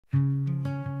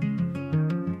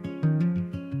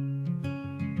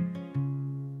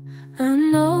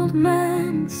An old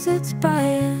man sits by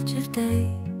edge of day,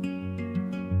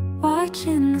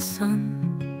 watching the sun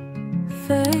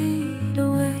fade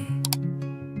away.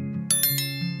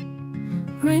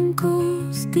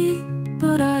 Wrinkles deep,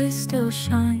 but eyes still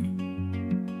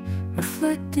shine,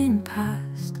 reflecting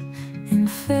past in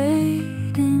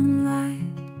fading light.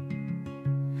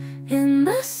 In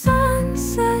the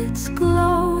sunset's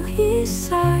glow he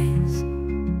sighs,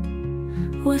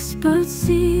 whispered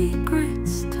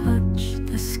secrets touch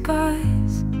the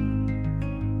skies.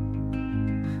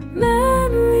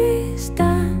 Memories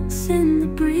dance in the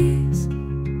breeze,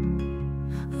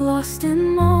 lost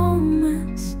in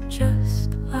moments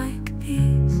just like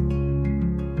these.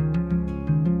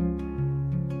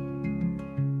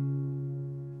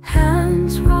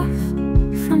 Hands rough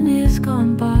from years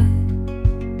gone by,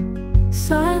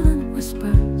 silent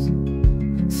whispers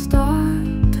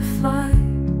start to fly.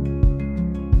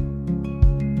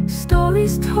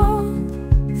 Stories told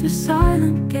through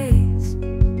silent gaze,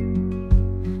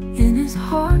 in his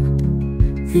heart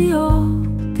the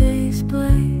old days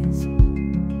blaze.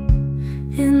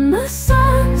 In the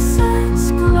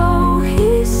sunset's glow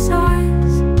he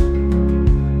sighs,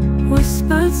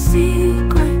 whispered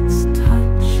secrets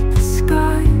touch the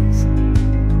skies.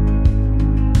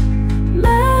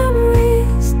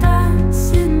 Memories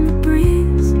dance in the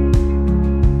breeze,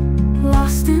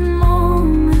 lost in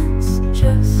moments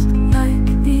just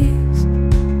like these.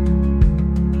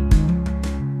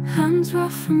 Hands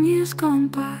rough from years gone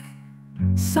by,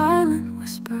 silent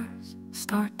whispers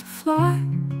start to fly.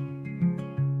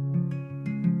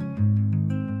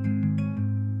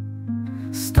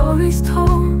 Stories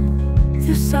told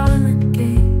through silent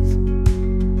gaze,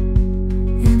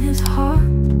 in his heart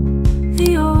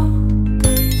the old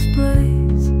days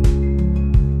blaze.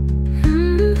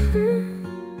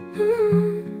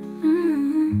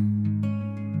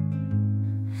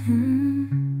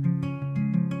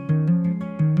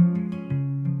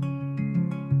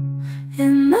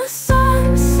 In the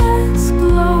sunset's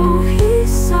glow he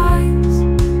sighs,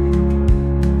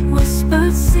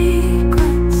 whispered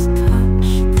secrets touch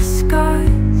the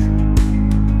skies.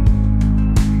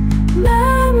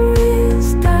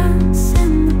 Memories dance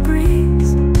in the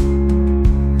breeze,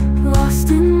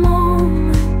 lost in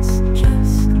moments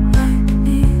just like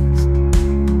these.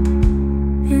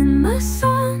 In the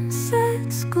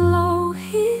sunset's glow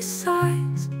he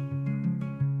sighs,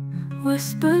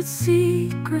 whispered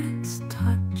secrets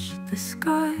touch the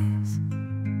skies.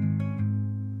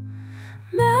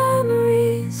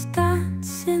 Memories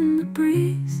dance in the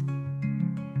breeze,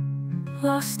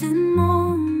 lost in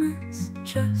moments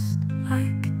just